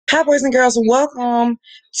Hi, boys and girls. Welcome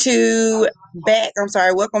back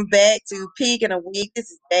to Pig in a Week.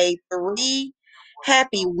 This is day 3.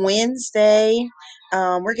 Happy Wednesday.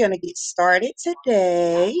 We're going to get started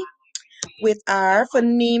today with our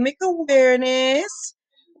phonemic awareness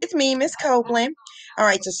with me, Miss Copeland. All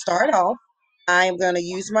right, to start off, I'm going to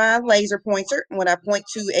use my laser pointer. When I point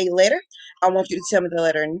to a letter, I want you to tell me the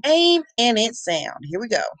letter name and its sound. Here we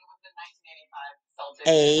go.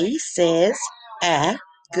 A says A,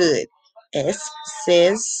 good. S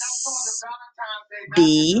says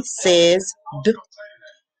B says D.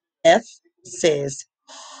 F says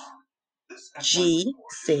G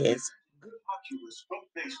says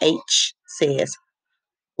H says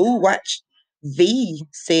ooh, watch. V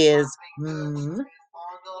says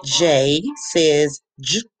J says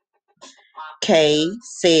J. K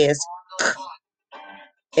says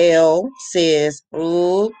L says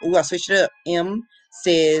ooh, I switched it up. M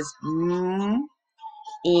says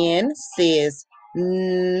N says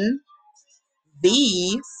N.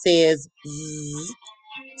 V says Z.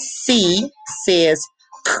 C says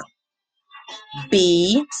K.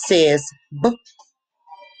 B says B.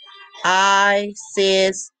 I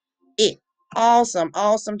says it. Awesome,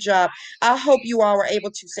 awesome job. I hope you all were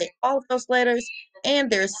able to say all of those letters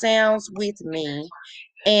and their sounds with me.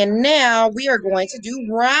 And now we are going to do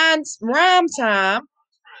rhyme time.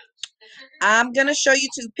 I'm going to show you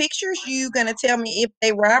 2 pictures. You're going to tell me if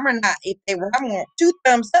they rhyme or not. If they rhyme, I want 2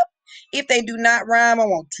 thumbs up. If they do not rhyme, I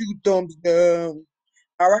want 2 thumbs down.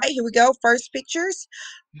 All right, here we go. First pictures.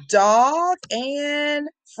 Dog and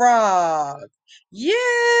frog.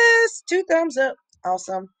 Yes, 2 thumbs up.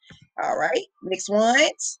 Awesome. All right, next one.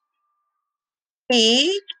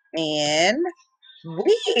 Pig and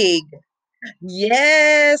wig.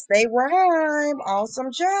 Yes, they rhyme.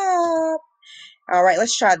 Awesome job. All right,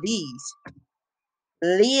 let's try these.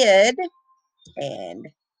 Lid and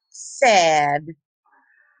sad.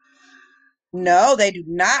 No, they do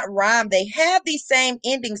not rhyme. They have the same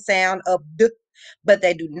ending sound of d, but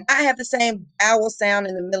they do not have the same vowel sound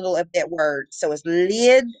in the middle of that word. So it's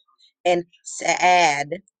lid and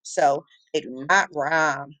sad. So they do not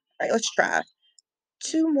rhyme. All right, let's try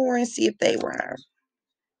 2 more and see if they rhyme.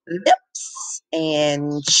 Lips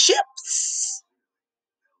and chips.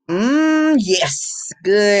 Yes.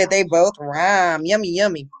 Good. They both rhyme. Yummy,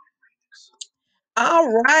 yummy. All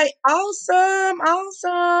right. Awesome.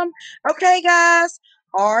 Awesome. Okay, guys.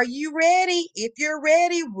 Are you ready? If you're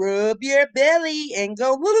ready, rub your belly and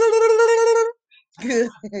go. Good.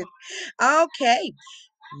 Okay.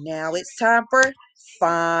 Now it's time for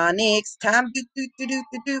phonics time. Do do do do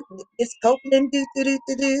do do. It's Copeland. Do do do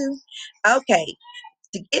do do. Okay.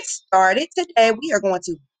 To get started today, we are going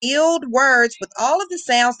to build words with all of the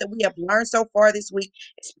sounds that we have learned so far this week,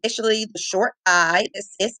 especially the short I that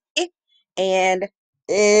says it and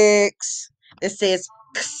X that says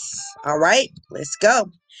X. All right, let's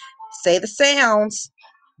go. Say the sounds.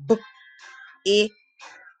 B, I,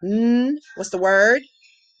 N. What's the word?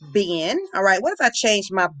 Bin. All right, what if I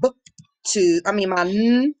change my my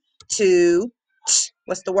N to T?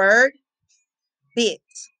 What's the word? Bit.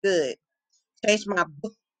 Good. Change my B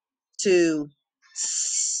to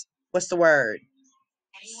S. What's the word?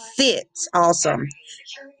 Sit. Awesome.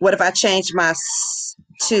 What if I change my S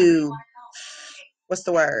to what's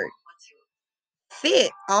the word?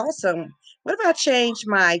 Fit. Awesome. What if I change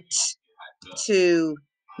my T to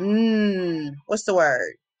what's the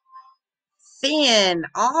word? Thin.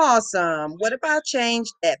 Awesome. What if I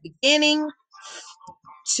change that beginning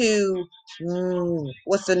to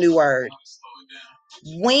what's the new word?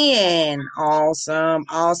 Win. Awesome,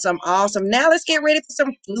 awesome, awesome. Now let's get ready for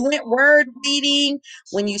some fluent word reading.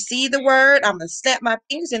 When you see the word, I'm going to snap my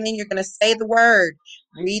fingers and then you're going to say the word.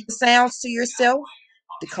 Read the sounds to yourself,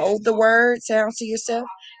 decode the word, sounds to yourself,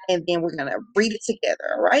 and then we're going to read it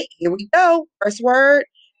together. All right, here we go. First word,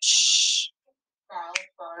 shh.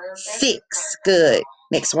 6. Good.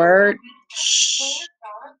 Next word, shh.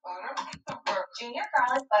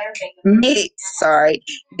 Mix. Sorry.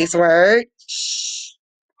 Next word, shh.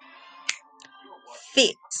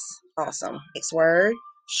 Fix. Awesome. Next word.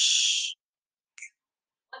 Shh.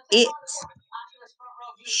 It.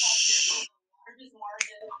 Shh.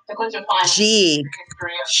 Jig.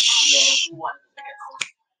 Shh.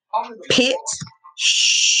 Pit.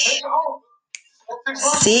 Shh.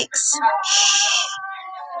 6. Shh.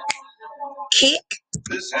 Kick.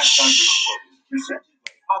 Shh.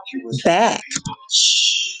 Back.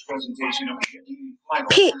 Shh.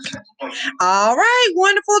 Pick. All right.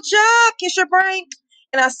 Wonderful job, Kiss your brain.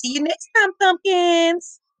 And I'll see you next time,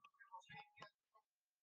 pumpkins.